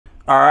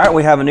All right,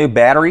 we have a new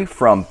battery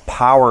from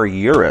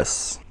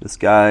PowerUrus. This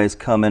guy's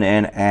coming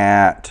in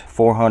at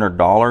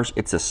 $400.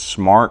 It's a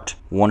smart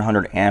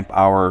 100 amp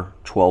hour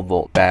 12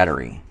 volt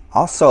battery.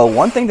 Also,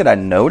 one thing that I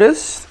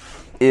noticed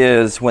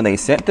is when they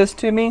sent this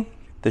to me,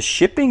 the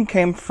shipping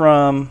came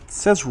from, it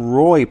says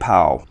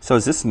ROYPOW. So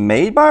is this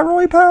made by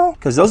ROYPOW?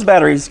 Because those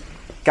batteries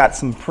got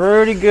some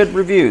pretty good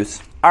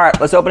reviews. All right,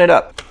 let's open it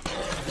up.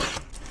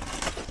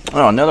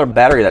 Oh, another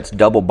battery that's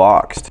double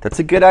boxed. That's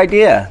a good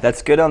idea.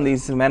 That's good on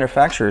these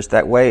manufacturers.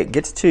 That way it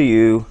gets to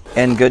you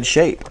in good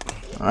shape.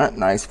 All right,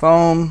 nice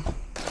foam.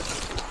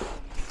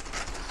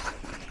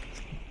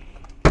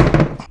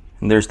 And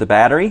there's the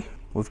battery.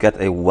 We've got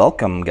a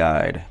welcome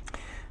guide.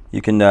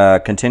 You can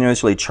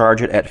continuously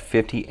charge it at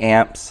 50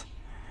 amps.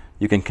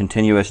 You can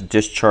continuous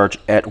discharge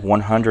at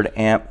 100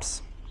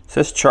 amps. It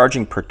says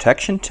charging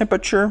protection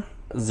temperature,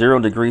 0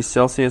 degrees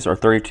Celsius or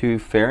 32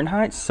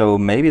 Fahrenheit. So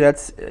maybe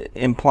that's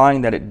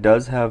implying that it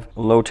does have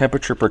low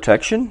temperature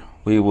protection.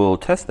 We will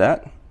test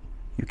that.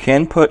 You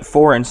can put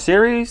 4 in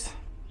series.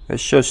 It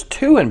shows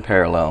 2 in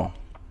parallel.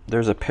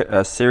 There's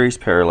a series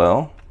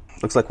parallel.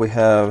 Looks like we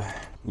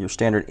have your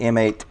standard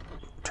M8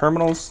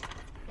 terminals.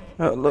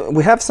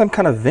 We have some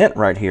kind of vent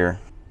right here.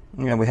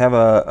 Yeah, we have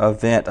a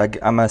vent.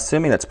 I'm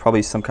assuming that's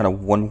probably some kind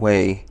of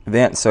one-way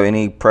vent, so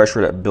any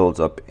pressure that builds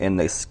up in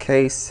this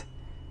case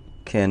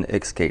can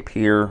escape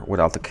here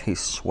without the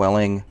case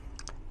swelling.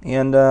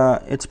 And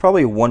it's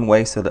probably one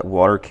way so that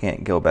water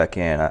can't go back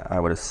in, I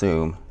would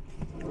assume.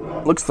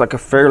 Looks like a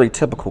fairly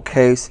typical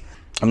case.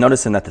 I'm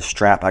noticing that the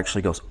strap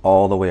actually goes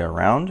all the way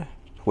around,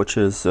 which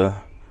is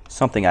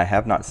something I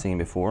have not seen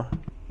before.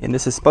 And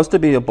this is supposed to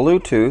be a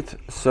Bluetooth,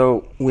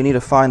 so we need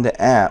to find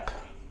the app.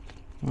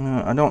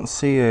 I don't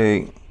see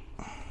a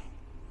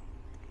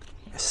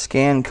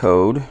scan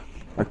code,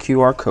 a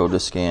QR code to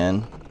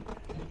scan.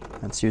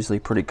 That's usually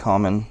pretty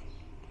common.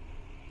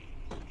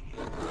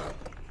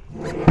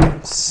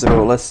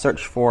 So let's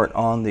search for it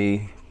on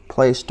the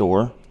Play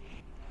Store.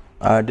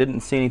 I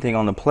didn't see anything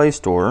on the Play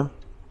Store.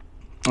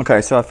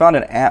 Okay, so I found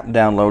an app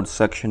download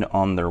section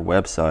on their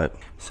website.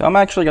 So I'm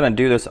actually going to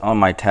do this on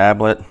my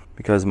tablet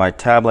because my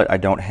tablet, I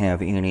don't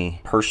have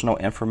any personal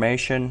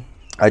information.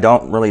 I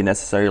don't really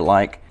necessarily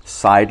like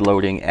side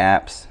loading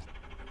apps.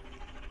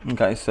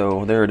 Okay,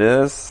 so there it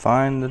is.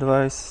 Find the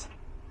device.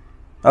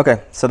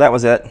 Okay, so that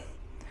was it.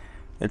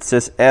 It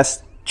says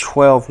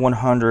S12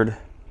 100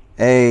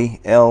 A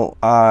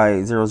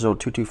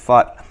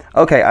Li00225.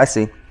 Okay, I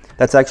see.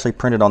 That's actually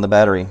printed on the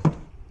battery.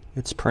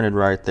 It's printed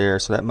right there,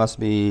 so that must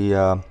be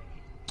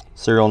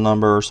serial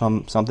number or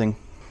something.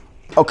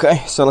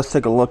 Okay, so let's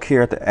take a look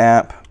here at the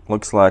app.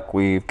 Looks like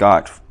we've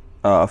got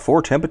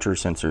 4 temperature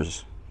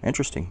sensors.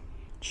 Interesting.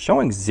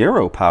 Showing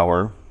 0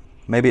 power.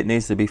 Maybe it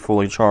needs to be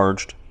fully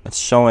charged. It's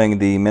showing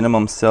the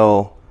minimum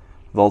cell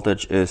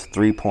voltage is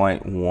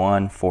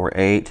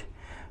 3.148.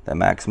 The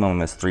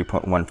maximum is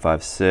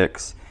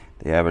 3.156.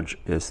 The average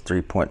is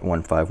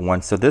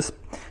 3.151. So this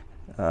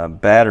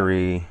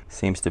battery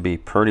seems to be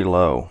pretty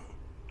low.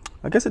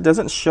 I guess it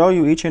doesn't show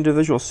you each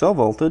individual cell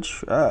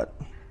voltage.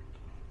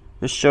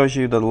 This shows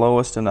you the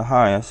lowest and the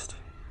highest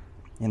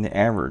and the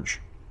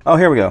average. Oh,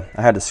 here we go.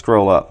 I had to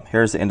scroll up.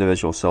 Here's the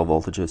individual cell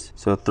voltages.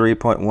 So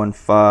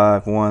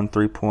 3.151,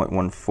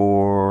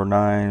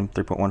 3.149,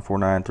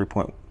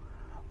 3.149,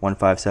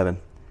 3.157.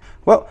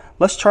 Well,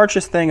 let's charge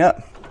this thing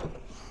up.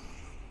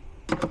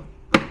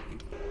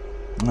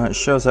 It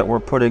shows that we're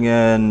putting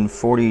in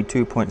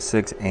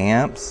 42.6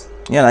 amps.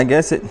 Yeah, I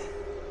guess it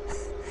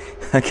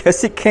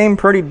came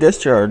pretty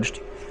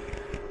discharged.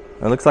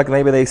 It looks like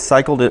maybe they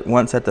cycled it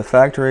once at the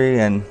factory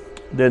and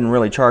didn't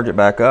really charge it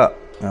back up.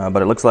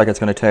 But it looks like it's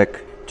going to take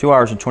 2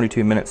 hours and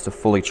 22 minutes to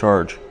fully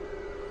charge.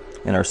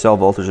 And our cell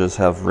voltages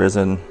have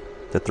risen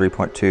to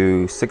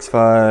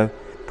 3.265,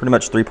 pretty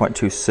much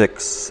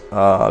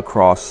 3.26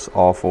 across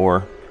all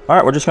 4. All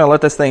right, we're just going to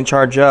let this thing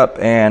charge up,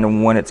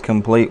 and when it's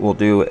complete, we'll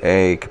do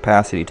a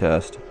capacity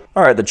test.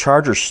 All right, the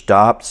charger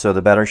stopped, so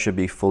the battery should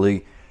be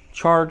fully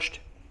charged.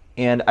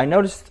 And I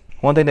noticed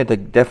one thing that they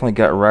definitely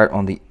got right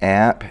on the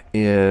app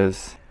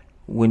is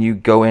when you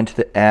go into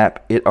the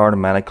app, it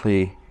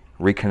automatically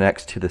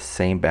reconnects to the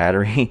same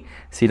battery.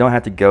 So you don't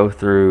have to go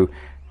through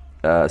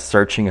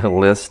searching a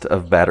list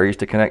of batteries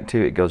to connect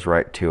to. It goes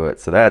right to it.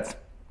 So that's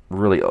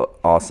really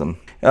awesome.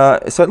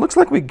 So it looks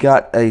like we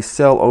got a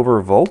cell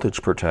over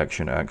voltage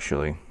protection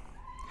actually.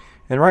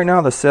 And right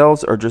now the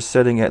cells are just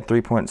sitting at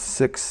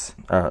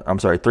 3.6, I'm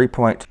sorry,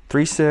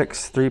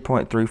 3.36,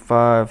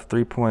 3.35,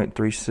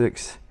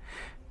 3.36,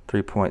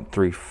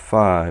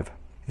 3.35.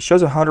 It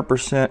shows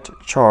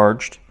 100%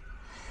 charged.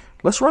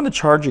 Let's run the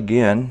charge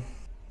again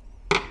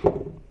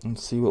and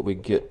see what we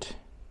get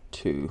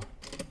to.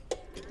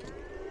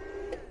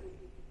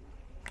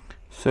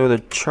 So the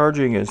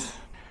charging is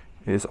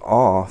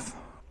off.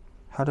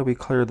 How do we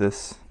clear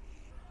this?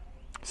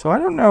 So I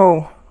don't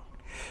know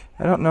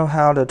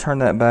how to turn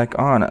that back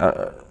on.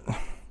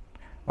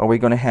 Are we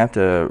going to have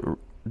to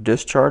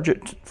discharge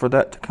it for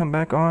that to come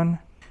back on?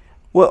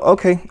 Well,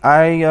 okay.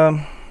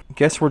 I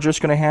guess we're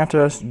just going to have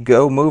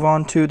to move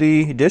on to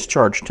the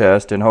discharge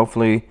test, and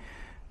hopefully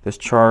this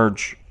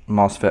charge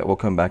MOSFET will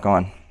come back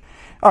on.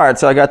 All right,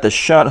 so I got the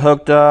shunt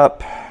hooked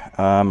up.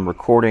 I'm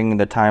recording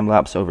the time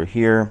lapse over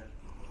here.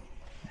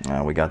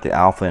 We got the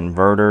alpha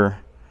inverter.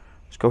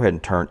 Let's go ahead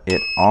and turn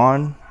it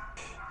on.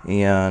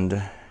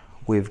 And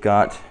we've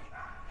got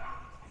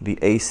the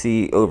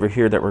AC over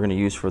here that we're going to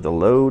use for the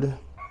load.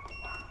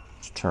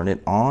 Let's turn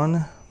it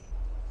on.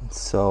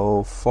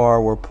 So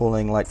far we're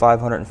pulling like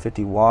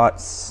 550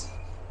 watts,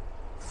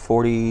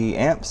 40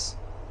 amps.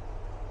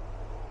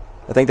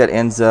 I think that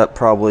ends up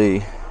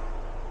probably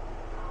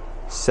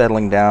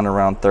settling down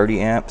around 30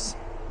 amps.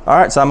 All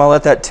right, so I'm gonna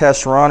let that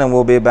test run and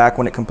we'll be back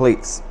when it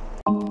completes.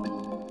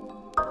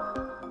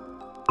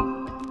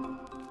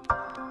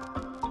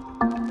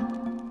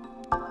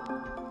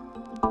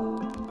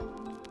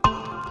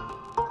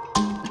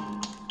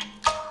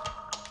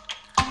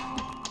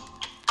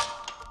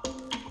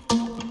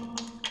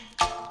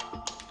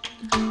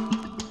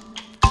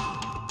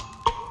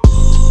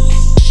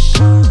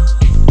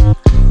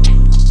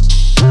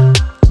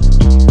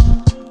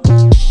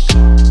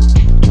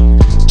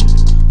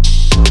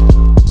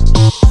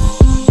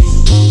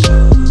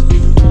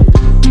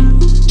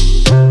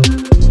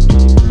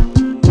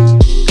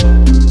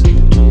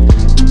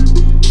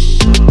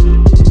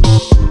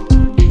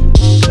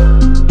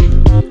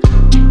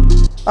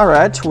 All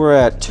right, we're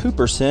at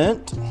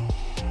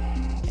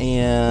 2%,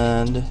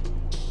 and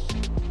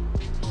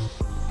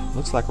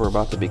looks like we're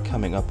about to be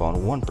coming up on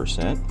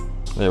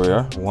 1%. There we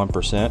are,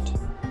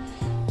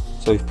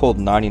 1%. So we've pulled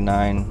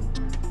 99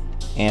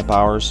 amp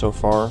hours so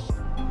far,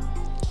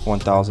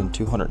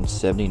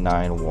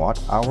 1,279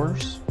 watt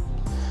hours.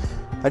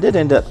 I did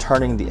end up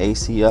turning the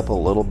AC up a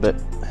little bit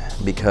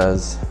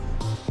because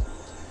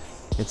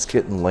it's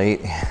getting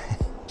late.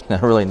 I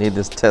really need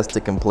this test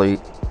to complete.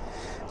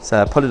 So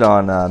I put it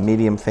on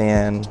medium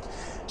fan,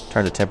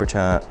 turned the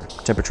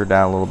temperature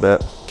down a little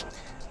bit.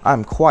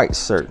 I'm quite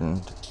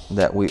certain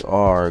that we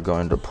are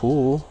going to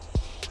pull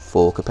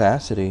full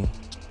capacity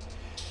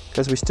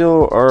because we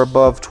still are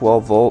above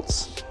 12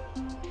 volts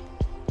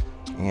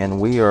and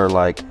we are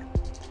like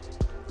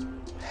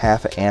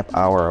half an amp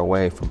hour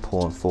away from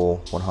pulling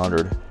full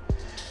 100.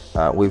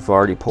 We've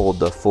already pulled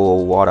the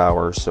full watt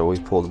hours, so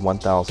we've pulled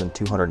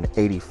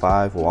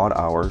 1,285 watt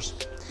hours.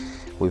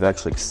 We've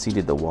actually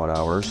exceeded the watt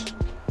hours.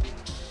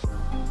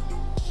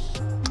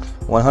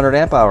 100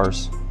 amp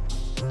hours,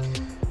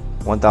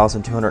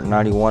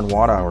 1,291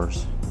 watt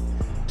hours.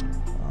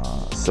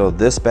 So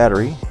this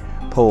battery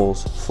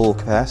pulls full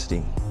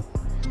capacity.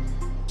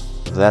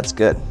 That's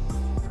good.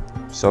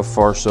 So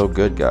far so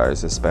good,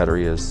 guys. This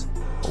battery is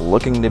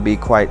looking to be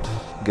quite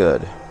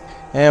good.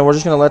 And we're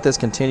just gonna let this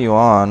continue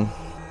on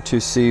to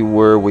see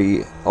where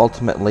we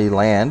ultimately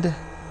land.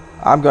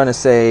 I'm gonna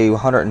say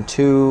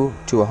 102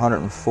 to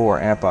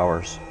 104 amp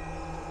hours.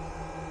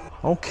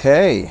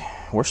 Okay,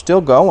 we're still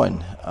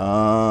going.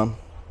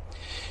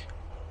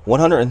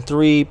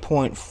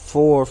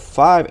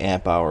 103.45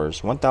 amp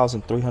hours,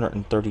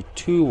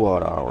 1,332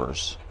 watt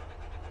hours.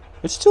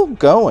 It's still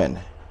going.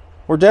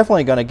 We're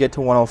definitely going to get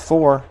to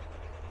 104. We're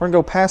going to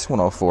go past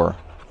 104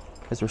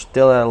 because we're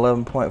still at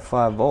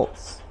 11.5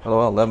 volts. Oh,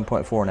 well,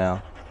 11.4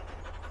 now.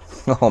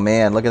 Oh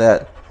man, look at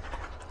that.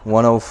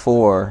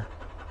 104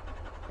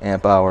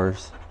 amp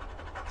hours.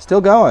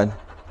 Still going.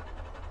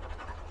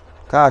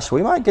 Gosh,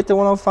 we might get to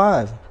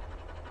 105.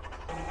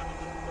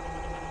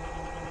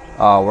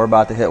 Oh, we're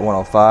about to hit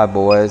 105,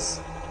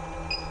 boys.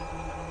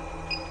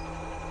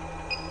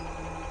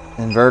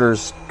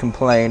 Inverter's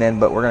complaining,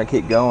 but we're gonna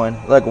keep going.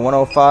 Look,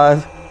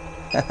 105.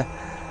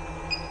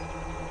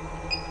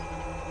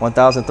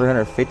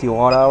 1,350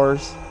 watt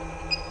hours.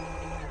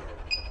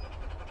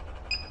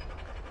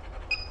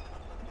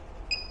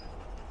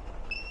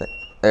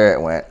 There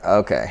it went.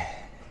 Okay.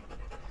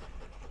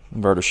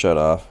 Inverter shut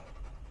off.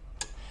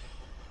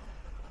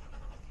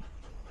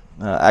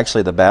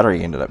 Actually, the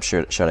battery ended up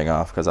shutting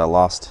off because I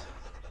lost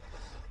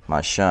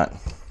my shunt.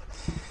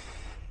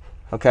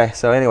 Okay,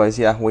 so anyways,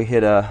 yeah, we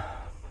hit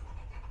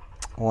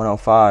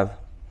 105.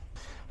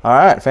 All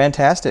right,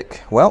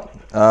 fantastic. Well,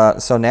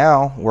 so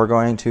now we're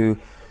going to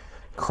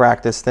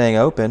crack this thing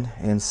open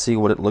and see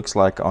what it looks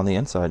like on the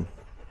inside.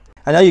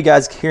 I know you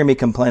guys hear me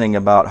complaining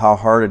about how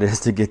hard it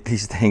is to get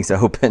these things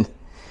open,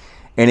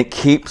 and it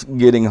keeps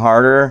getting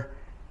harder.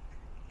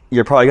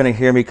 You're probably going to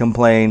hear me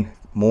complain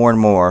more and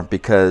more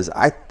because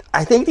I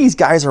think these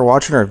guys are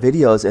watching our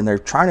videos and they're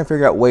trying to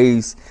figure out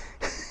ways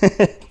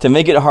to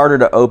make it harder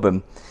to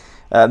open.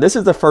 This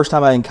is the first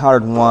time I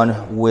encountered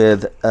one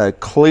with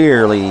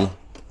clearly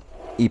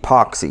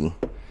epoxy.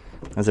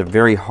 It's a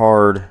very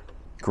hard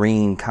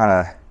green kind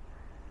of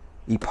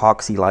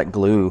epoxy-like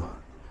glue.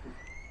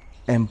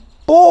 And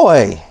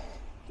boy,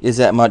 is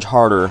that much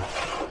harder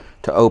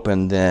to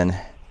open than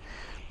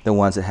the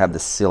ones that have the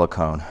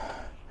silicone.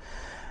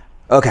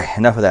 Okay,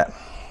 enough of that.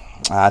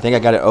 I think I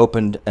got it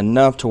opened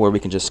enough to where we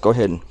can just go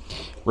ahead and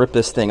rip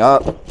this thing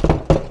up.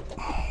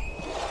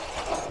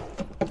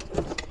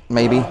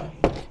 Maybe. I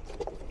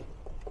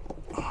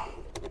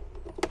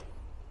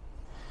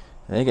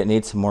think it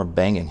needs some more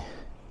banging.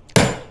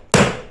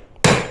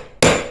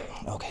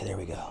 Okay, there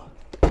we go.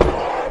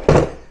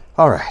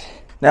 All right,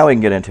 now we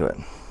can get into it.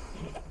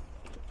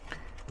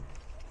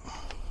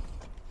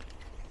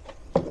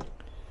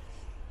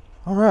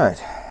 All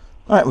right,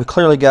 we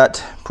clearly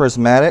got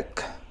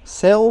prismatic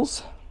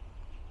cells.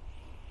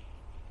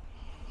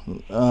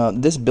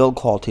 This build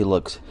quality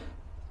looks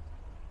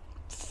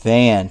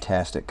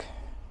fantastic.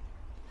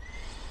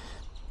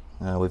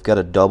 We've got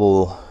a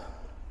double,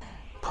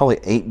 probably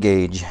 8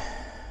 gauge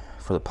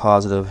for the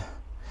positive,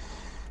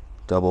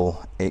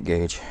 double 8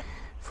 gauge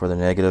for the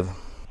negative.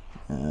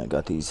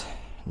 Got these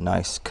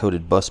nice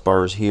coated bus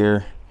bars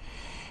here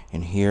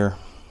and here.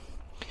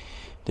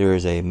 There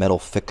is a metal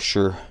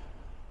fixture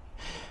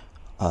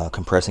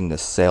compressing the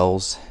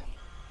cells.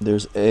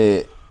 There's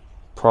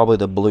probably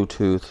the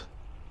Bluetooth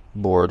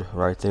board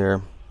right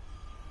there,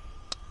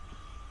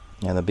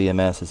 and the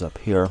BMS is up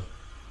here.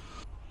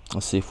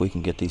 Let's see if we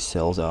can get these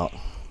cells out.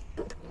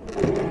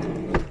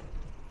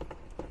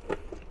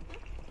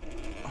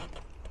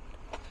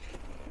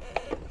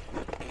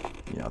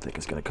 Yeah, I think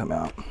it's gonna come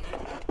out.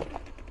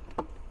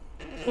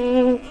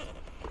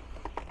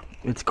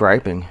 It's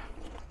griping.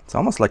 It's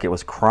almost like it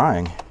was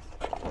crying.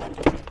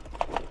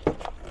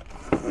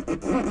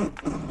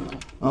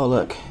 Oh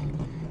look,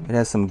 it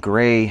has some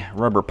gray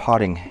rubber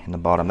potting in the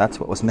bottom. That's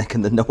what was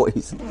making the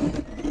noise.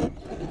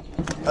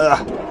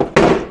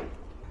 Ugh.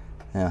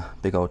 Yeah,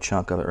 big old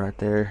chunk of it right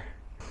there.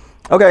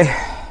 Okay,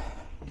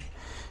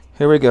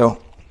 here we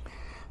go.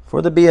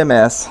 For the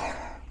BMS,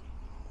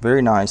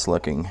 very nice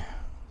looking.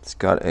 It's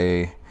got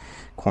a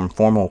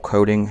conformal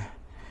coating, a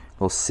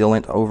little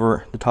sealant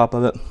over the top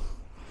of it,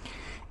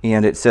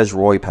 and it says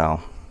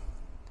ROYPOW.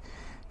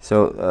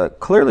 So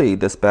clearly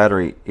this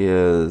battery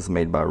is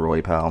made by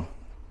ROYPOW.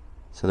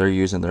 So they're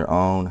using their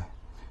own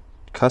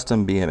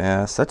custom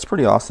BMS. That's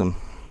pretty awesome.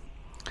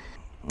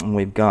 And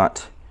we've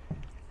got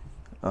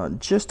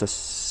just a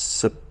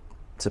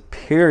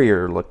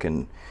superior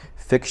looking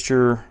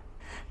fixture,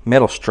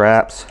 metal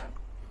straps.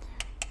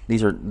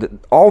 These are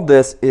all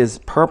this is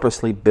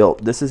purposely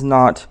built. This is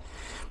not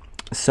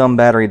some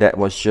battery that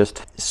was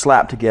just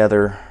slapped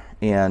together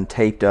and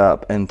taped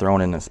up and thrown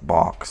in this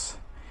box.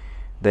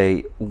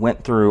 They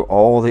went through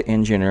all the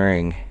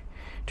engineering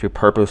to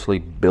purposely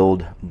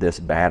build this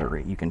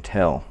battery. You can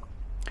tell.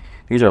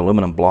 These are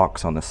aluminum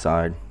blocks on the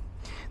side.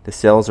 The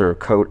cells are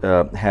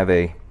have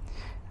a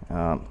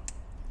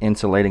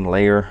insulating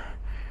layer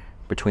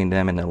between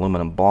them and the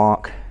aluminum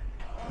block.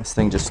 This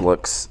thing just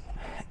looks,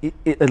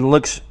 it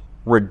looks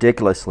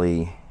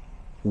ridiculously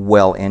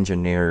well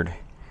engineered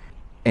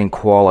and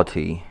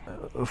quality.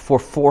 For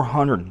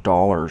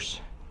 $400,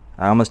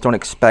 I almost don't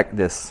expect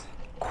this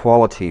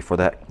quality for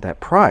that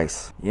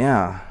price.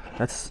 Yeah,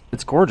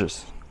 it's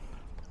gorgeous.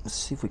 Let's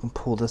see if we can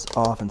pull this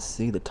off and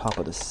see the top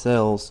of the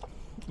cells.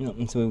 You know,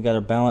 and so we've got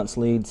our balance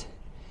leads.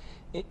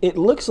 It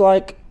looks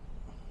like,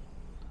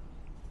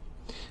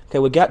 okay,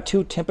 we got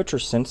 2 temperature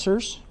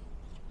sensors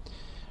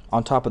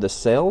on top of the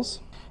cells,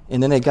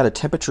 and then they got a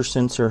temperature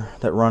sensor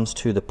that runs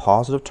to the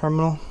positive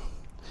terminal,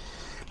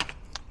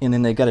 and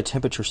then they got a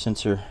temperature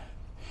sensor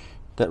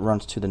that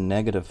runs to the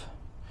negative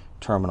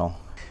terminal.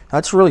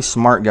 That's really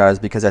smart, guys,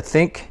 because I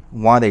think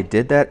why they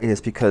did that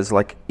is because,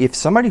 like, if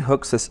somebody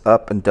hooks this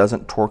up and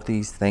doesn't torque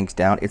these things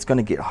down, it's going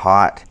to get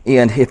hot.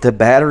 And if the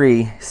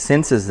battery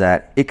senses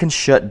that, it can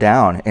shut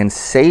down and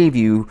save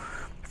you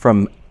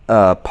from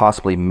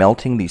possibly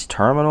melting these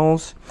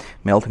terminals,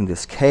 melting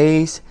this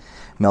case,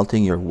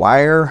 melting your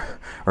wire,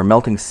 or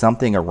melting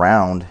something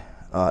around.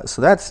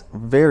 So that's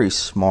very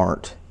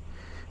smart.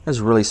 That's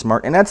really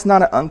smart, and that's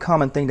not an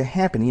uncommon thing to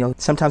happen. You know,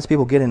 sometimes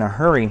people get in a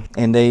hurry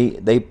and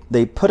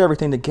they put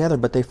everything together,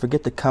 but they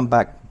forget to come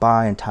back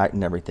by and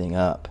tighten everything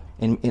up.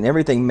 And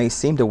everything may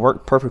seem to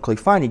work perfectly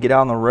fine. You get out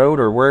on the road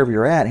or wherever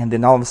you're at, and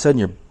then all of a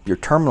sudden your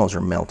terminals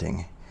are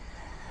melting.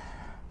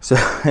 So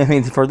I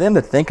mean, for them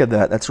to think of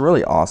that, that's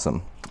really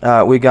awesome.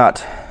 We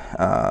got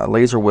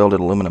laser welded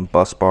aluminum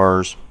bus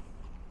bars.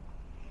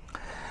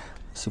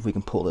 Let's see if we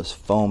can pull this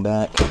foam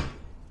back.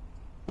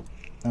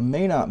 I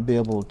may not be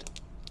able to.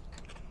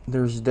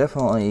 There's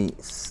definitely,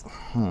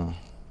 you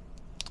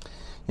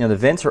know, the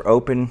vents are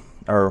open,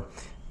 or,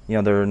 you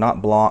know, they're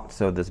not blocked,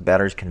 so this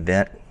batteries can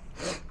vent.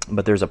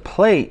 But there's a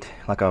plate,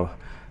 like a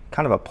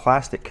kind of a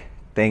plastic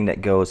thing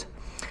that goes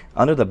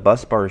under the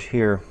bus bars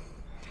here,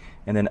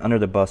 and then under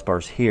the bus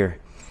bars here,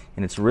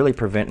 and it's really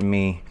preventing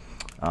me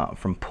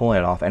from pulling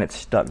it off, and it's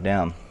stuck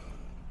down.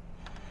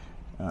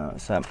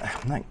 So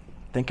I'm not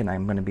thinking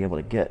I'm going to be able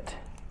to get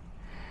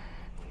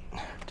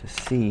to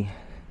see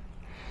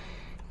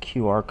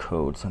QR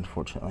codes,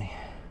 unfortunately.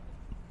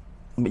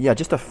 But yeah,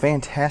 just a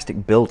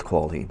fantastic build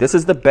quality. This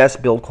is the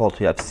best build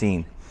quality I've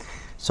seen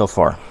so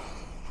far.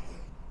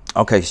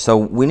 Okay, so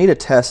we need to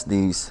test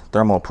these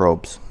thermal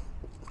probes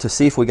to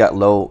see if we got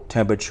low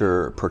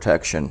temperature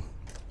protection.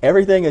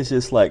 Everything is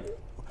just like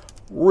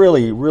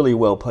really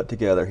well put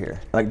together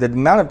here. Like the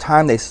amount of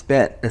time they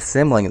spent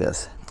assembling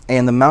this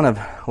and the amount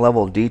of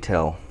level of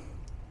detail,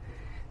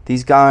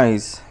 these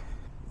guys,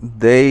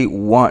 they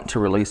want to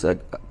release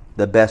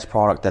the best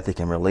product that they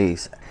can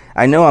release.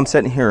 I know I'm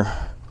sitting here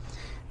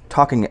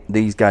talking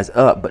these guys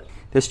up, but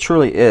this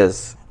truly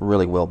is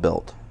really well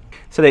built.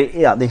 So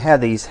they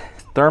had these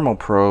thermal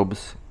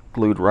probes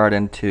glued right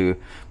into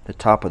the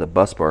top of the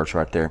bus bars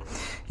right there.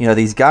 You know,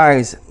 these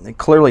guys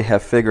clearly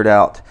have figured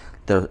out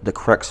the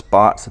correct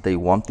spots that they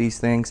want these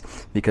things,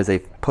 because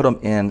they've put them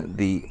in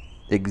the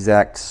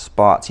exact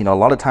spots. You know, a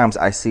lot of times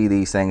I see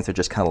these things are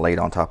just kind of laid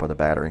on top of the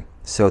battery.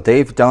 So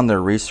they've done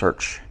their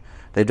research,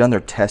 they've done their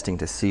testing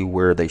to see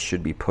where they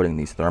should be putting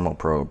these thermal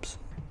probes.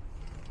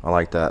 I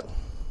like that.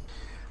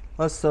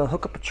 Let's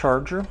hook up a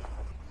charger.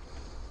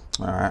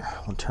 All right,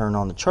 we'll turn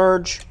on the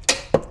charge.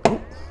 Ooh.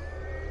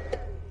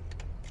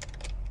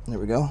 There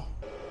we go.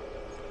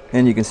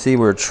 And you can see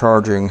we're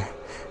charging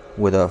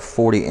with a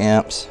 40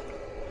 amps.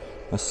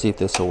 Let's see if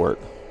this will work.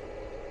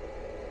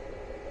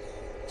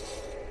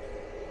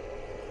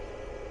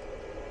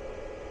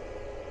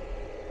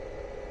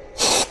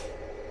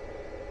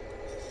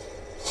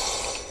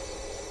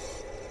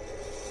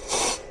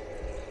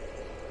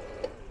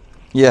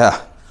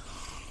 Yeah.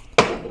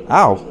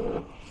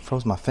 Ow.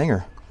 Froze my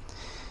finger.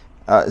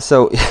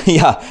 So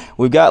yeah,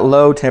 we've got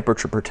low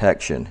temperature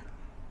protection.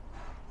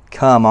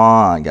 Come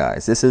on,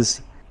 guys.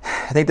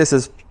 I think this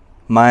is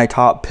my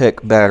top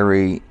pick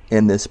battery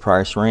in this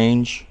price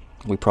range.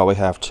 We probably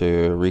have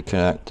to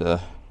reconnect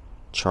the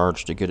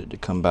charge to get it to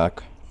come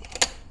back.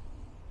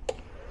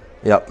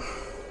 Yep,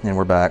 and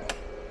we're back.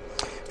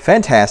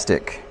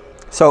 Fantastic.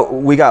 So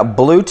we got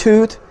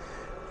Bluetooth,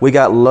 we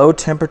got low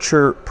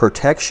temperature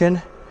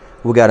protection,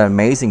 we got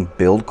amazing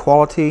build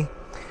quality.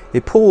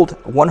 It pulled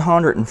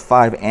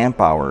 105 amp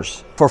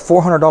hours for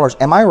 $400.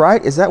 Am I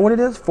right? Is that what it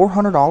is?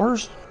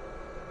 $400?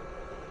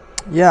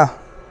 Yeah.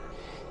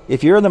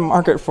 If you're in the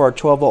market for a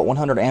 12 volt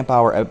 100 amp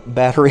hour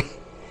battery,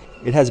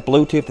 it has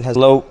Bluetooth, it has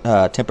low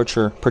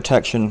temperature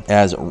protection, it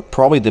has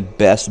probably the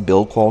best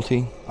build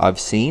quality I've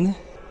seen.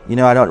 You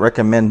know, I don't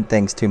recommend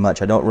things too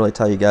much. I don't really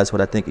tell you guys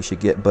what I think you should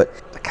get, but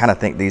I kind of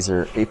think these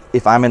are,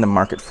 if I'm in the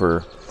market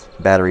for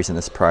batteries in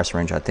this price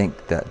range, I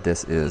think that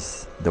this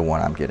is the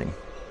one I'm getting.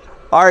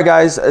 All right,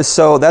 guys,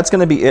 so that's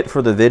going to be it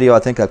for the video. I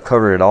think I've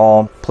covered it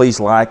all. Please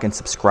like and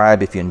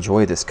subscribe if you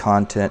enjoy this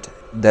content.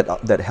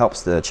 That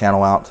helps the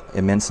channel out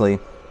immensely.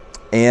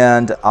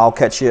 And I'll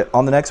catch you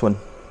on the next one.